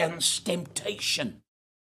experience temptation.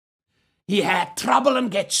 He had trouble in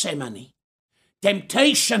Gethsemane,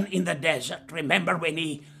 temptation in the desert. Remember when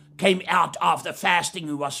he came out of the fasting,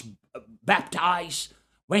 he was baptized,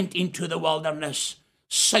 went into the wilderness.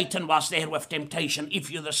 Satan was there with temptation.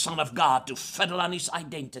 If you're the Son of God, to fiddle on his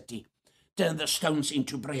identity, turn the stones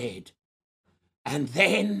into bread. And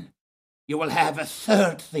then you will have a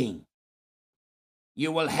third thing.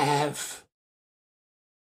 You will have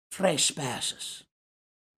trespasses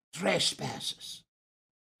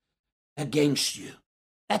against you.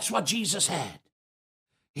 That's what Jesus had.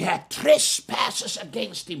 He had trespasses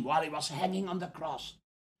against him while he was hanging on the cross.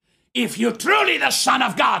 If you're truly the Son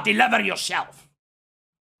of God, deliver yourself.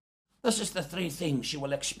 This is the 3 things you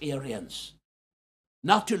will experience.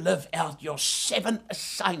 Not to live out your 7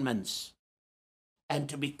 assignments and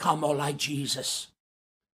to become more like Jesus.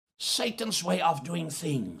 Satan's way of doing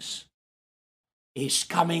things is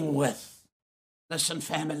coming with, listen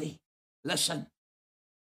family, listen,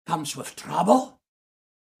 comes with trouble,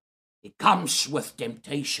 it comes with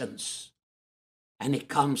temptations, and it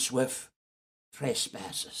comes with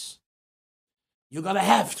trespasses. You're going to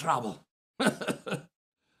have trouble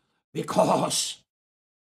because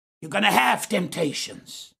you're going to have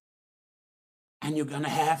temptations. and you're going to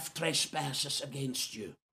have trespasses against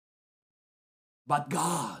you. But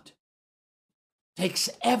God takes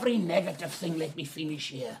every negative thing. Let me finish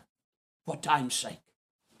here for time's sake.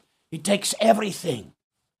 He takes everything.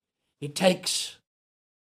 He takes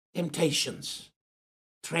temptations,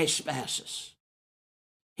 trespasses.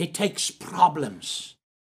 He takes problems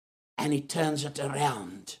and he turns it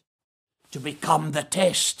around to become the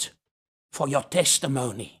test for your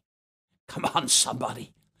testimony. Come on,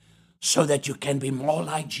 somebody. So that you can be more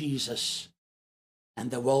like Jesus and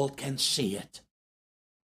the world can see it.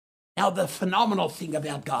 Now, the phenomenal thing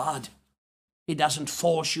about God, he doesn't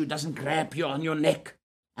force you, doesn't grab you on your neck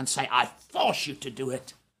and say, I force you to do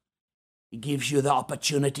it. He gives you the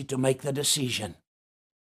opportunity to make the decision.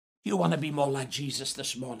 You want to be more like Jesus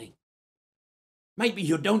this morning. Maybe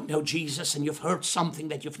you don't know Jesus and you've heard something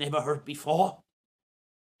that you've never heard before.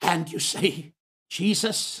 And you say,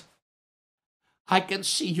 Jesus, I can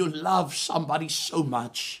see you love somebody so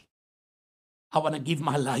much. I want to give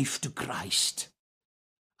my life to Christ.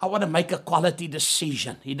 I want to make a quality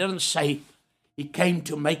decision. He didn't say he came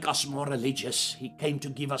to make us more religious. He came to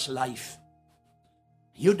give us life.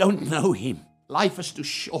 You don't know him. Life is too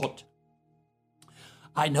short.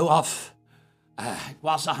 I know of, it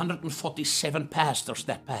was 147 pastors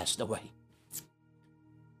that passed away.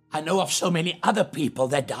 I know of so many other people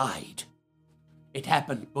that died. It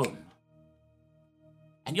happened, boom.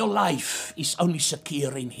 And your life is only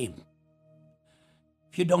secure in him.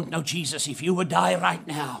 If you don't know Jesus, if you would die right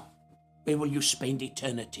now, where will you spend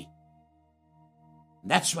eternity?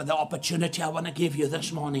 That's where the opportunity I want to give you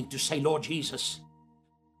this morning to say, Lord Jesus,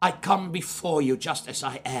 I come before you just as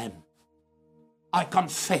I am. I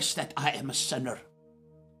confess that I am a sinner.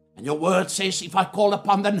 And your word says, if I call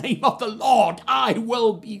upon the name of the Lord, I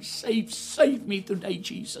will be saved. Save me today,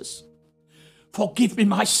 Jesus. Forgive me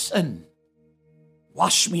my sin.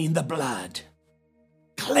 Wash me in the blood.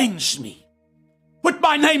 Cleanse me. Put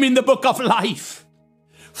my name in the book of life.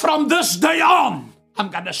 From this day on, I'm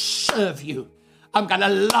going to serve you. I'm going to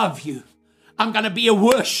love you. I'm going to be a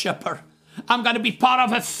worshiper. I'm going to be part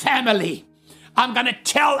of a family. I'm going to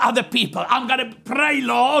tell other people. I'm going to pray,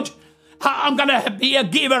 Lord. I'm going to be a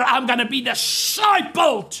giver. I'm going to be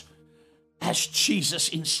discipled as Jesus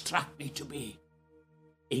instructed me to be.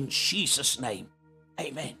 In Jesus' name,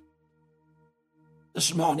 amen.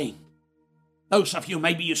 This morning, those of you,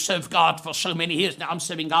 maybe you serve God for so many years. Now I'm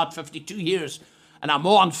serving God 52 years. And I'm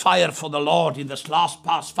more on fire for the Lord in this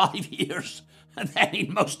past 5 years than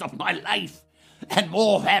in most of my life. And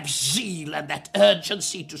more have zeal and that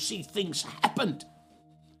urgency to see things happen.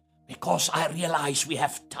 Because I realize we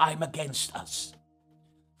have time against us.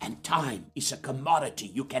 And time is a commodity.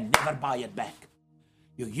 You can never buy it back.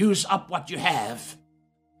 You use up what you have.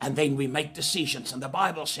 And then we make decisions. And the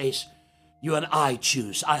Bible says, you and I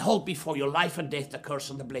choose. I hold before you life and death, the curse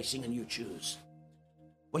and the blessing, and you choose.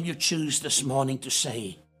 When you choose this morning to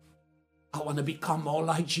say, I want to become more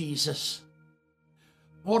like Jesus.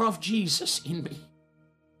 More of Jesus in me.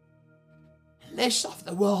 Less of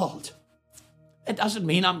the world. It doesn't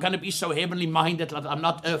mean I'm going to be so heavenly minded that I'm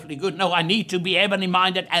not earthly good. No, I need to be heavenly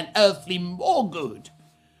minded and earthly more good.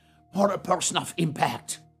 More a person of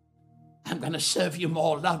impact. I'm going to serve you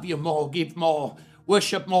more, love you more, give more,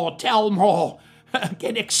 worship more, tell more,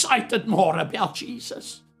 get excited more about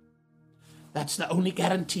Jesus. That's the only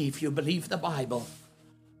guarantee if you believe the Bible.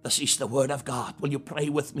 This is the word of God. Will you pray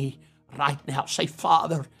with me right now? Say,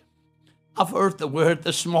 Father, I've heard the word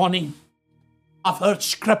this morning. I've heard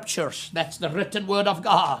scriptures. That's the written word of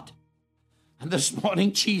God. And this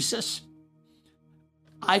morning, Jesus,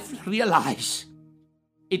 I've realized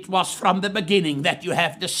it was from the beginning that you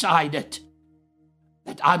have decided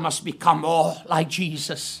that I must become more like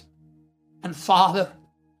Jesus. And Father,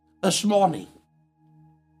 this morning,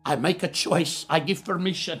 I make a choice. I give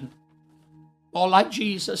permission. More like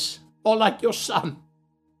Jesus, more like your Son,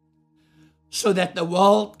 so that the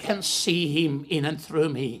world can see him in and through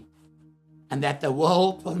me, and that the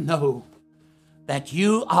world will know that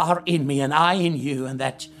you are in me and I in you, and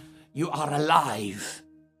that you are alive,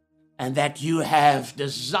 and that you have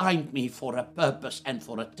designed me for a purpose and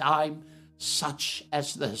for a time such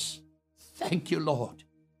as this. Thank you, Lord,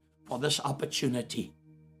 for this opportunity.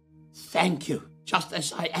 Thank you, just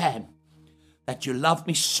as I am, that you love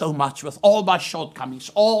me so much with all my shortcomings,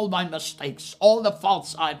 all my mistakes, all the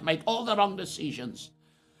faults I've made, all the wrong decisions,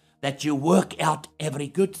 that you work out every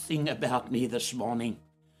good thing about me this morning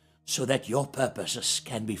so that your purposes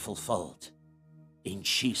can be fulfilled. In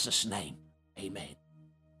Jesus' name, amen.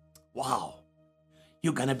 Wow.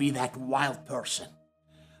 You're going to be that wild person,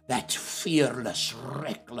 that fearless,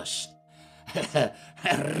 reckless,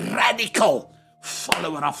 radical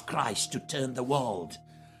follower of Christ to turn the world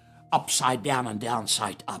upside down and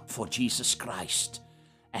downside up for Jesus Christ,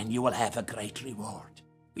 and you will have a great reward.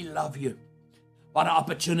 We love you. What an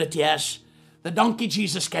opportunity as the donkey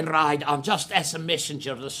Jesus can ride on, just as a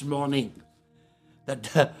messenger this morning. That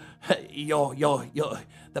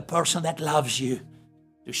the person that loves you,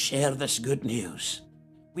 to share this good news.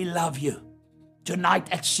 We love you. Tonight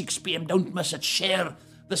at 6 p.m., don't miss it. Share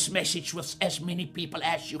this message with as many people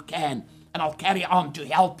as you can, and I'll carry on to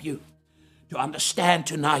help you to understand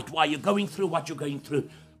tonight why you're going through what you're going through,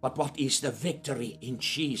 but what is the victory in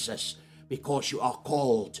Jesus, because you are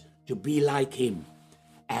called to be like him,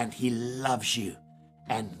 and he loves you,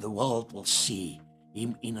 and the world will see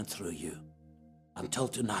him in and through you. Until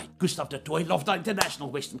tonight, Gustav de Toy, Lofdal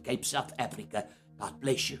International, Western Cape, South Africa. God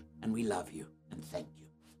bless you, and we love you, and thank you.